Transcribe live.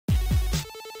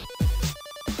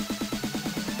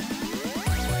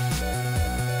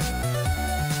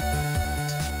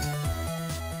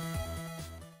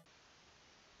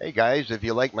Hey guys, if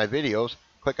you like my videos,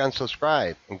 click on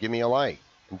subscribe and give me a like.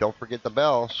 And don't forget the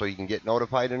bell so you can get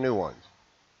notified of new ones.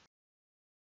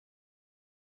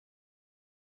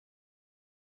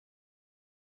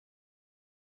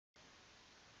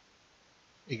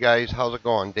 Hey guys, how's it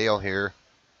going? Dale here.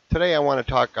 Today I want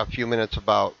to talk a few minutes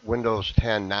about Windows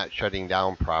 10 not shutting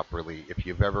down properly. If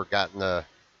you've ever gotten the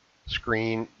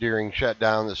screen during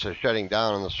shutdown that says shutting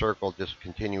down and the circle just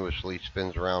continuously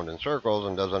spins around in circles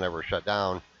and doesn't ever shut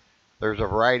down, there's a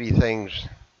variety of things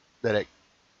that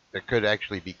could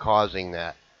actually be causing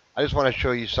that. I just want to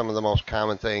show you some of the most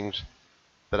common things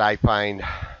that I find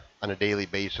on a daily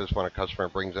basis when a customer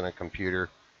brings in a computer.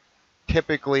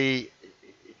 Typically,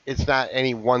 it's not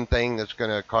any one thing that's going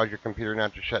to cause your computer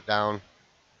not to shut down.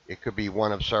 It could be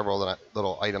one of several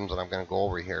little items that I'm going to go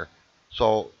over here.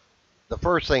 So the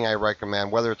first thing I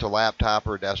recommend, whether it's a laptop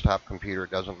or a desktop computer, it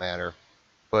doesn't matter.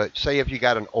 But say if you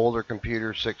got an older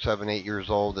computer, 6, 7, 8 years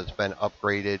old, that's been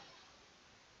upgraded,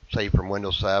 say from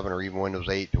Windows 7 or even Windows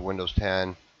 8 to Windows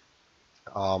 10,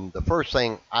 the first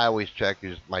thing I always check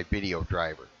is my video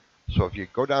driver. So if you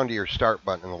go down to your start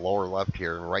button in the lower left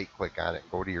here and right click on it,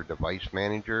 go to your device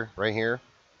manager right here.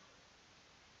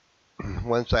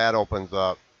 Once that opens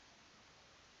up,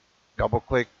 double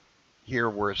click here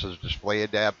where it says display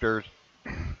adapters,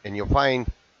 and you'll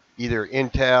find either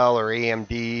Intel or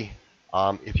AMD.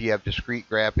 If you have discrete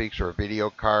graphics or a video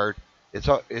card,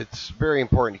 it's very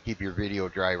important to keep your video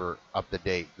driver up to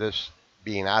date. This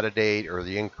being out of date or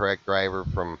the incorrect driver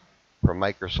from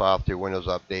Microsoft through Windows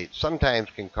Update sometimes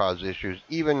can cause issues.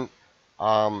 Even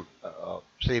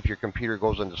say if your computer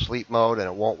goes into sleep mode and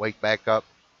it won't wake back up,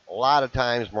 a lot of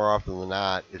times, more often than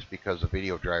not, it's because the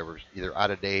video driver is either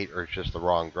out of date or it's just the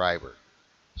wrong driver.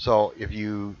 So if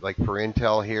you, like for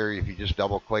Intel here, if you just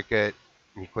double click it,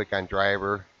 and you click on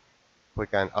driver,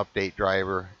 click on update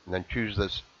driver, and then choose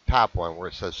this top one where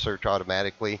it says search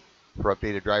automatically for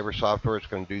updated driver software. It's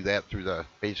going to do that through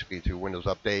basically through Windows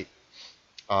Update.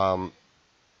 And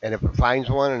if it finds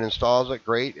one and installs it,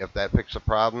 great. If that fixes the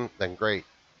problem, then great.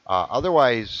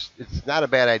 Otherwise, it's not a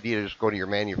bad idea to just go to your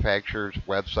manufacturer's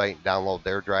website and download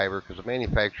their driver, because the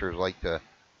manufacturers like to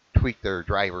tweak their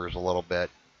drivers a little bit.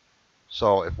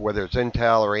 So whether it's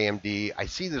Intel or AMD, I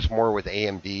see this more with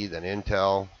AMD than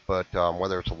Intel, but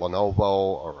whether it's a Lenovo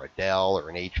or a Dell or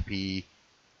an HP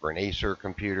or an Acer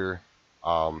computer,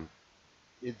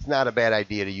 it's not a bad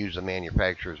idea to use the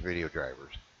manufacturer's video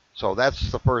drivers. So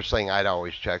that's the first thing I'd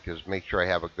always check, is make sure I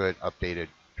have a good updated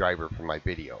driver for my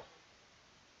video.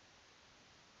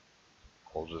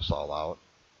 Close this all out.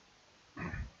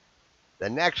 The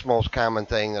next most common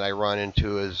thing that I run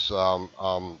into is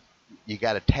you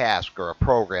got a task or a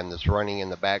program that's running in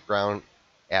the background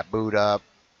at boot up,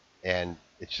 and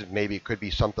maybe it could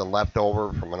be something left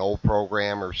over from an old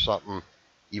program or something,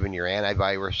 even your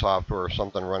antivirus software or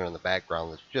something running in the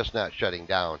background that's just not shutting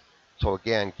down. So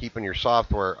again, keeping your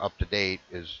software up to date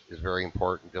is very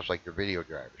important, just like your video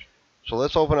drivers. So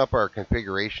let's open up our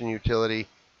configuration utility.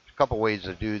 There's a couple ways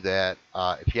to do that.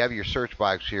 If you have your search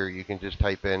box here, you can just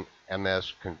type in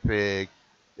msconfig,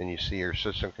 then you see your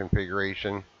system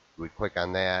configuration. You would click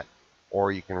on that,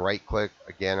 or you can right click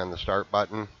again on the start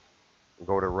button,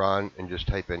 go to run, and just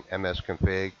type in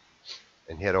msconfig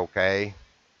and hit OK.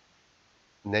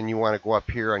 And then you want to go up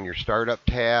here on your startup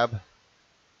tab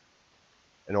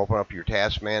and open up your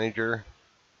task manager.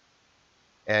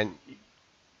 And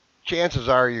chances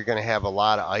are you're going to have a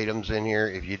lot of items in here.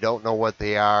 If you don't know what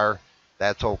they are,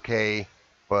 that's okay.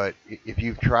 But if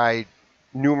you've tried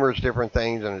numerous different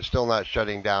things and it's still not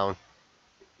shutting down,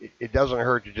 it doesn't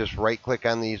hurt to just right click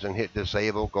on these and hit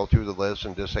disable, go through the list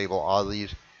and disable all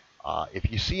these.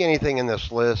 If you see anything in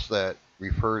this list that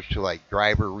refers to like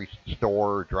driver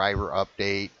restore, driver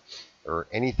update, or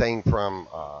anything from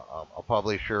a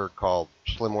publisher called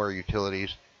Slimware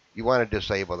Utilities, you want to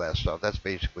disable that stuff. That's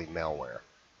basically malware.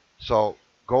 So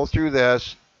go through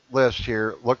this list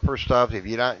here, look for stuff. If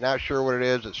you're not sure what it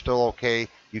is, it's still okay.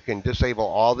 You can disable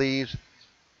all these.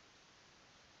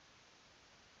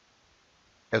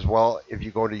 As well, if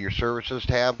you go to your services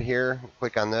tab here,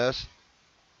 click on this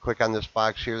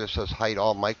box here that says hide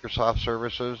all Microsoft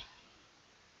services.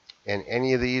 And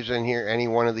any of these in here, any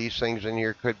one of these things in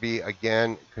here could be,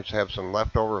 again, could have some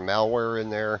leftover malware in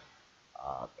there,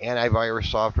 antivirus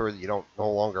software that you don't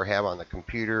no longer have on the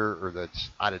computer or that's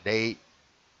out of date,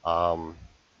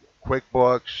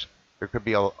 QuickBooks. There could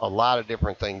be a lot of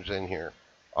different things in here.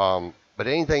 But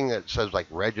anything that says like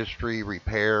registry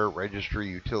repair, registry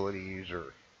utilities,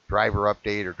 or driver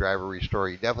update or driver restore,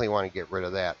 you definitely want to get rid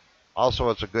of that. Also,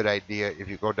 it's a good idea if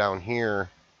you go down here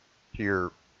to your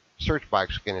search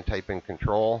box again and type in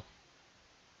control,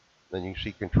 Then you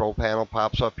see control panel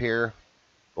pops up here.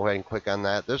 Go ahead and click on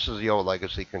that. This is the old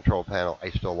legacy control panel I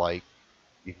still like.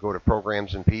 You can go to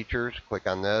programs and features, click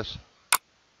on this,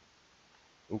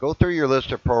 and go through your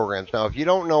list of programs. Now, if you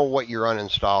don't know what you're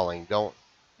uninstalling, don't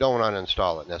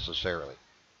uninstall it necessarily.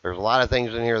 There's a lot of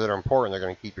things in here that are important. They're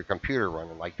going to keep your computer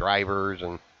running, like drivers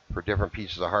and for different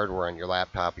pieces of hardware on your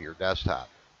laptop or your desktop.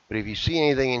 But if you see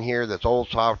anything in here that's old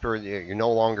software that you're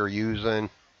no longer using,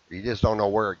 or you just don't know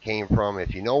where it came from,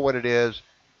 if you know what it is,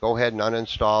 go ahead and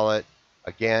uninstall it.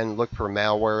 Again, look for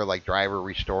malware like driver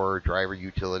restore, driver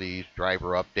utilities,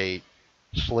 driver update,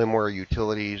 Slimware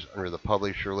utilities under the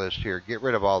publisher list here. Get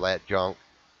rid of all that junk,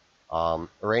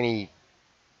 or any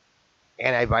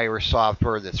antivirus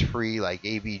software that's free like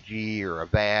AVG or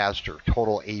Avast or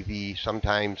Total AV.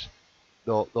 Sometimes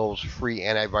those free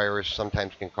antivirus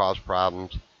sometimes can cause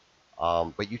problems,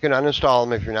 but you can uninstall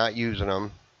them if you're not using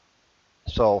them.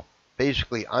 So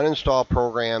basically, uninstall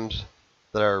programs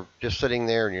that are just sitting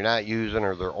there and you're not using,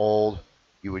 or they're old.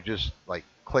 You would just like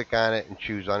click on it and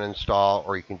choose uninstall,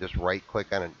 or you can just right click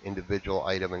on an individual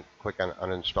item and click on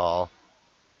uninstall.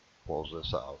 Close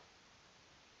this out.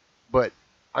 But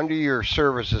under your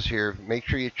services here, make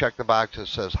sure you check the box that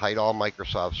says hide all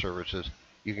Microsoft services.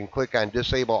 You can click on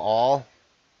disable all,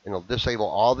 and it'll disable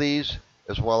all these,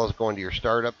 as well as go into your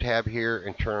startup tab here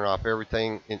and turn off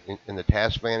everything in the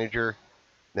task manager.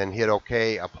 Then hit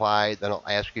OK, apply. Then it'll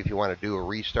ask you if you want to do a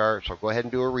restart. So go ahead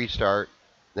and do a restart.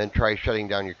 Then try shutting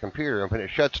down your computer. And when it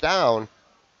shuts down,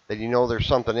 then you know there's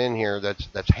something in here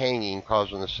that's hanging,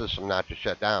 causing the system not to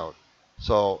shut down.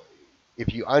 So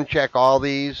if you uncheck all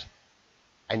these,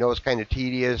 I know it's kind of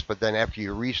tedious, but then after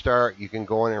you restart, you can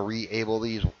go in and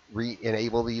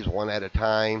re-enable these one at a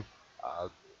time.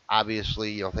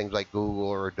 Obviously, things like Google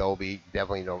or Adobe,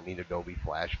 definitely don't need Adobe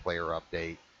Flash Player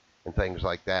update and things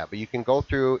like that. But you can go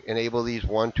through, enable these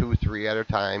 1, 2, 3 at a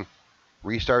time,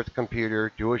 restart the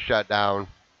computer, do a shutdown,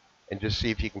 and just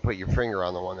see if you can put your finger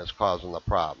on the one that's causing the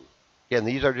problem. Again,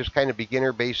 these are just kind of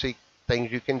beginner basic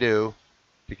things you can do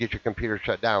to get your computer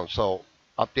shut down. So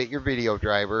update your video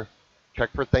driver,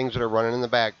 check for things that are running in the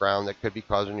background that could be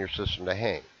causing your system to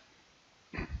hang.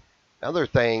 Another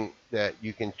thing that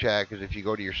you can check is if you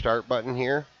go to your start button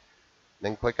here,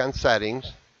 then click on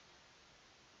settings,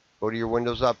 go to your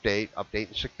Windows Update, Update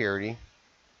and Security.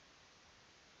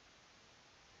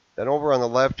 Then over on the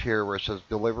left here where it says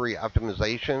Delivery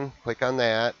Optimization, click on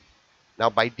that.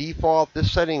 Now by default,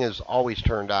 this setting is always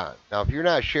turned on. Now if you're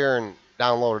not sharing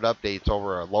downloaded updates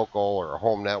over a local or a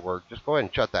home network, just go ahead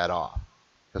and shut that off.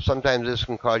 Because sometimes this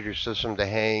can cause your system to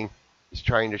hang. It's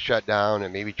trying to shut down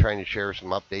and maybe trying to share some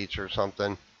updates or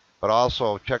something. But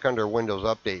also check under Windows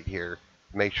Update here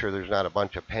to make sure there's not a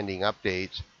bunch of pending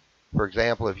updates. For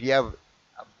example, if you have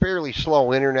a fairly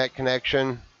slow internet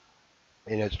connection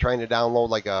and it's trying to download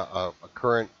like a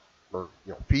current or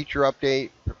feature update,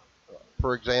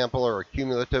 for example, or a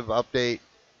cumulative update,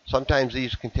 sometimes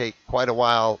these can take quite a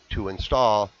while to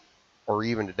install or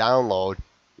even to download.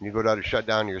 When you go down to shut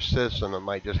down your system, it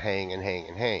might just hang and hang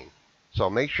and hang. So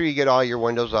make sure you get all your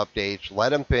Windows updates. Let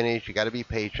them finish. You got to be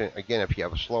patient. Again, if you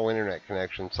have a slow internet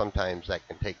connection, sometimes that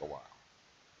can take a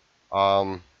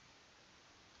while.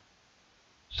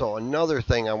 So another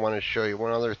thing I want to show you,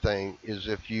 one other thing, is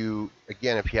if you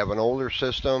have an older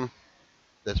system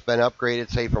that's been upgraded,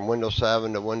 say from Windows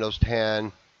 7 to Windows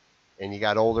 10, and you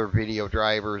got older video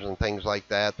drivers and things like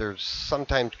that, there's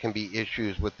sometimes can be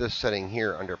issues with this setting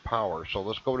here under power. So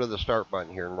let's go to the start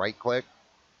button here and right click.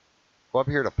 Go up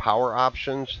here to power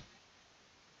options.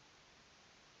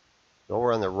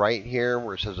 Over on the right here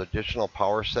where it says additional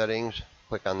power settings,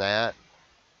 click on that.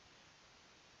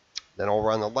 Then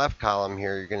over on the left column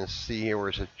here, you're going to see here where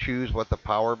it says choose what the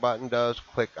power button does.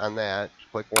 Click on that.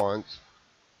 Just click once.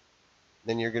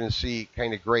 Then you're going to see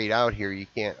kind of grayed out here. You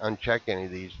can't uncheck any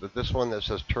of these. But this one that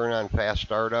says turn on fast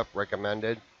startup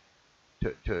recommended.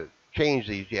 To change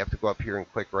these, you have to go up here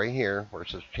and click right here where it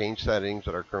says change settings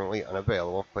that are currently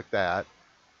unavailable. Click that.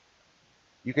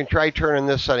 You can try turning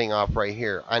this setting off right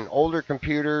here. On older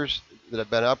computers that have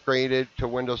been upgraded to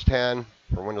Windows 10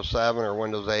 or Windows 7 or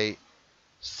Windows 8,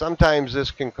 sometimes this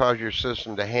can cause your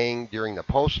system to hang during the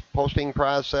posting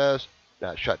process,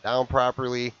 not shut down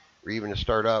properly, or even to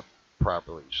start up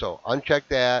properly. So uncheck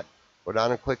that, go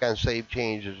down and click on Save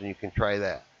Changes, and you can try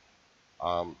that.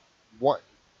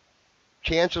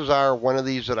 Chances are one of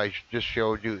these that I just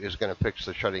showed you is going to fix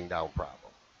the shutting down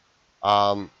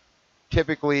problem.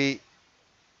 Typically,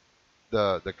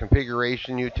 the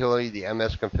configuration utility, the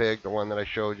msconfig, the one that I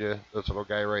showed you, this little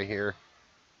guy right here,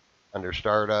 under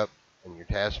Startup and your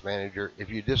Task Manager, if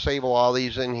you disable all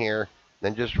these in here,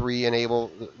 Then just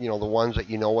re-enable, the ones that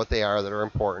you know what they are that are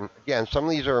important. Again, some of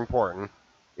these are important.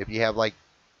 If you have like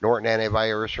Norton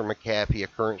Antivirus or McAfee, a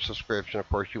current subscription, of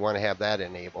course you want to have that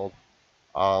enabled,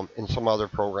 and some other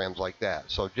programs like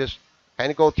that. So just kind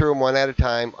of go through them one at a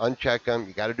time, uncheck them.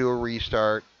 You got to do a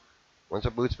restart. Once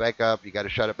it boots back up, you got to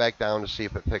shut it back down to see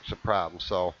if it fixed the problem.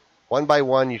 So one by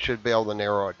one, you should be able to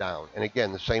narrow it down. And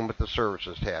again, the same with the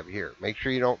services tab here. Make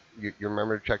sure you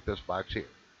remember to check this box here.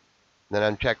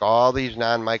 Then uncheck all these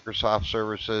non-Microsoft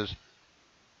services,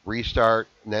 restart,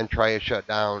 and then try a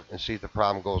shutdown and see if the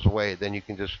problem goes away. Then you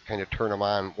can just kind of turn them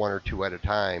on one or two at a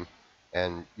time,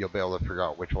 and you'll be able to figure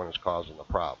out which one is causing the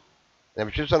problem. And if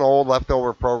it's just an old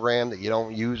leftover program that you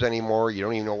don't use anymore, you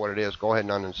don't even know what it is, go ahead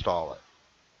and uninstall it.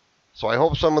 So I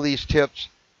hope some of these tips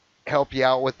help you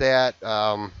out with that.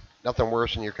 Nothing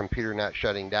worse than your computer not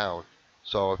shutting down.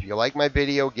 So if you like my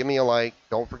video, give me a like.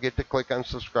 Don't forget to click on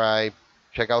subscribe.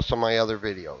 Check out some of my other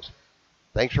videos.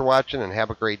 Thanks for watching and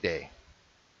have a great day.